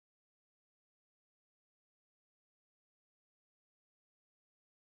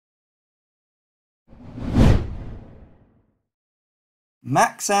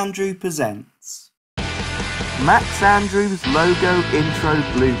Max Andrew presents Max Andrew's logo intro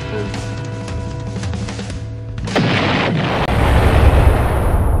bloopers.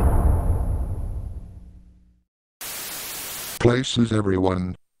 Places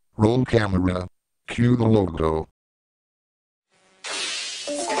everyone. Roll camera. Cue the logo.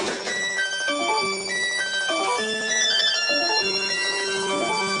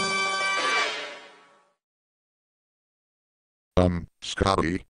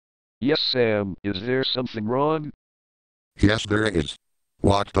 Scotty? Yes, Sam, is there something wrong? Yes, there is.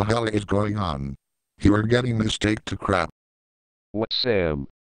 What the hell is going on? You're getting this steak to crap. What, Sam?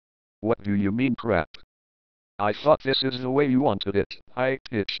 What do you mean crap? I thought this is the way you wanted it,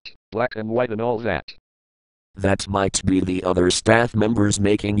 high-pitched, black and white and all that. That might be the other staff members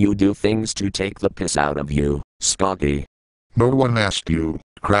making you do things to take the piss out of you, Scotty. No one asked you,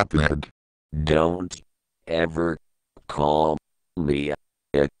 craphead. Don't ever call me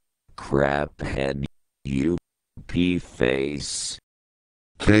a craphead, you pea-face.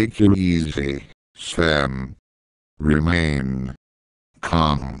 Take it easy, Sam. Remain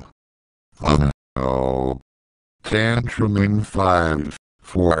calm. Oh. Tantrum in 5,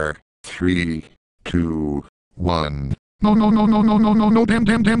 4, 3, 2, 1. No,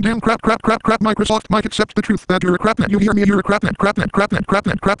 damn, crap, Microsoft, Mike, accept the truth that you're a crapnet. You hear me, you're a crapnet.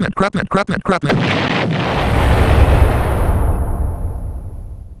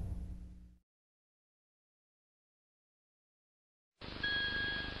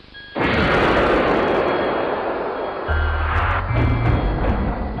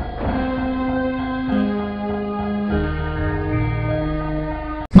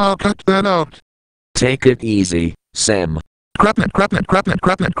 Now cut that out. Take it easy, Sam.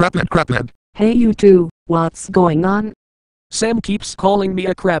 Crapnet. Hey you two, what's going on? Sam keeps calling me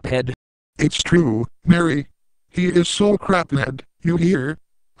a craphead. It's true, Mary. He is so crapnet, you hear?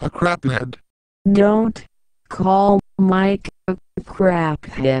 A crapnet. Don't call Mike a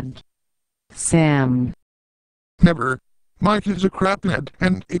craphead, Sam. Never. Mike is a crapnet,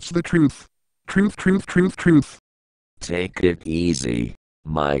 and it's the truth. Truth. Take it easy,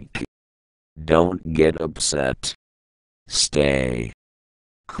 Mike. Don't get upset. Stay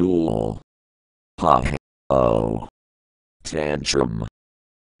cool. Oh. Tantrum.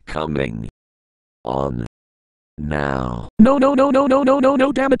 Coming on now. No,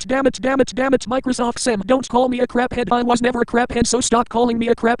 damn it, Microsoft Sam, don't call me a craphead. I was never a craphead, so stop calling me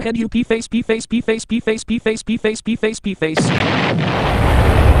a craphead, you pea-face.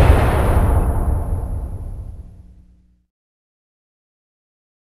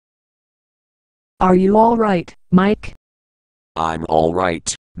 Are you alright, Mike? I'm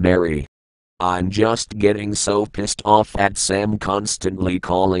alright, Mary. I'm just getting so pissed off at Sam constantly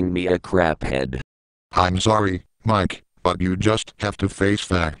calling me a craphead. I'm sorry, Mike, but you just have to face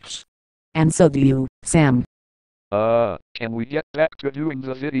facts. And so do you, Sam. Can we get back to doing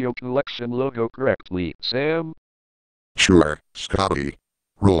the video collection logo correctly, Sam? Sure, Scotty.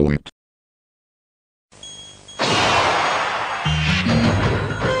 Roll it.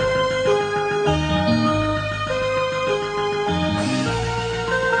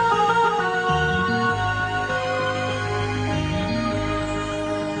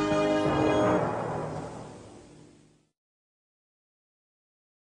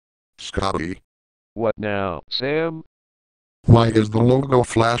 Scotty. What now, Sam? Why is the logo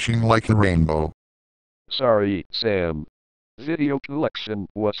flashing like a rainbow? Sorry, Sam. Video collection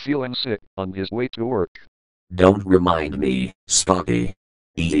was feeling sick on his way to work. Don't remind me, Scotty.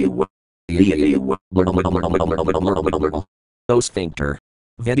 Oh, sphincter.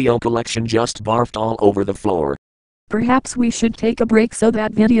 Video collection just barfed all over the floor. Perhaps we should take a break so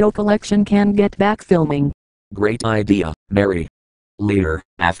that video collection can get back filming. Great idea, Mary. Later,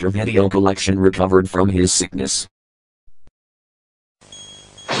 after video collection recovered from his sickness.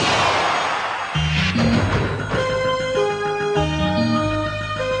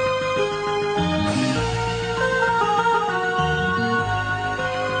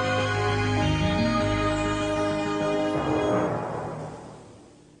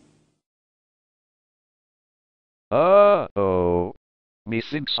 Oh.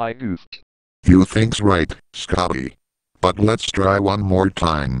 Methinks I goofed. You think's right, Scotty. But let's try one more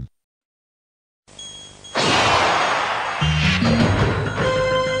time.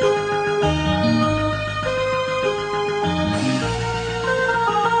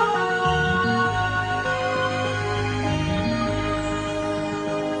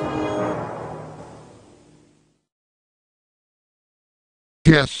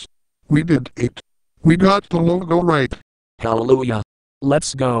 Yes, we did it. We got the logo right. Hallelujah.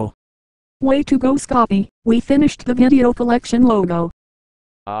 Let's go. Way to go, Scotty. We finished the video collection logo.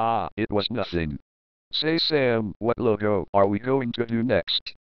 Ah, it was nothing. Say Sam, what logo are we going to do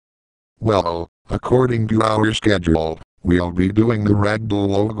next? Well, according to our schedule, we'll be doing the ragdoll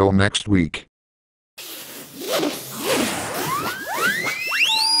logo next week.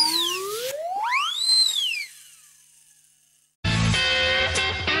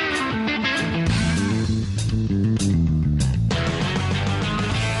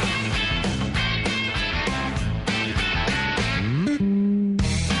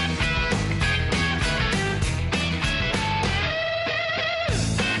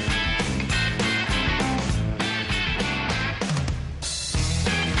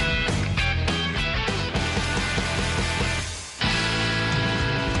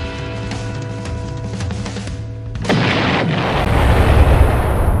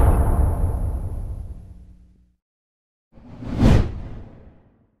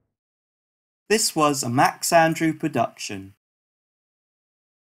 This was a Max Andrew production.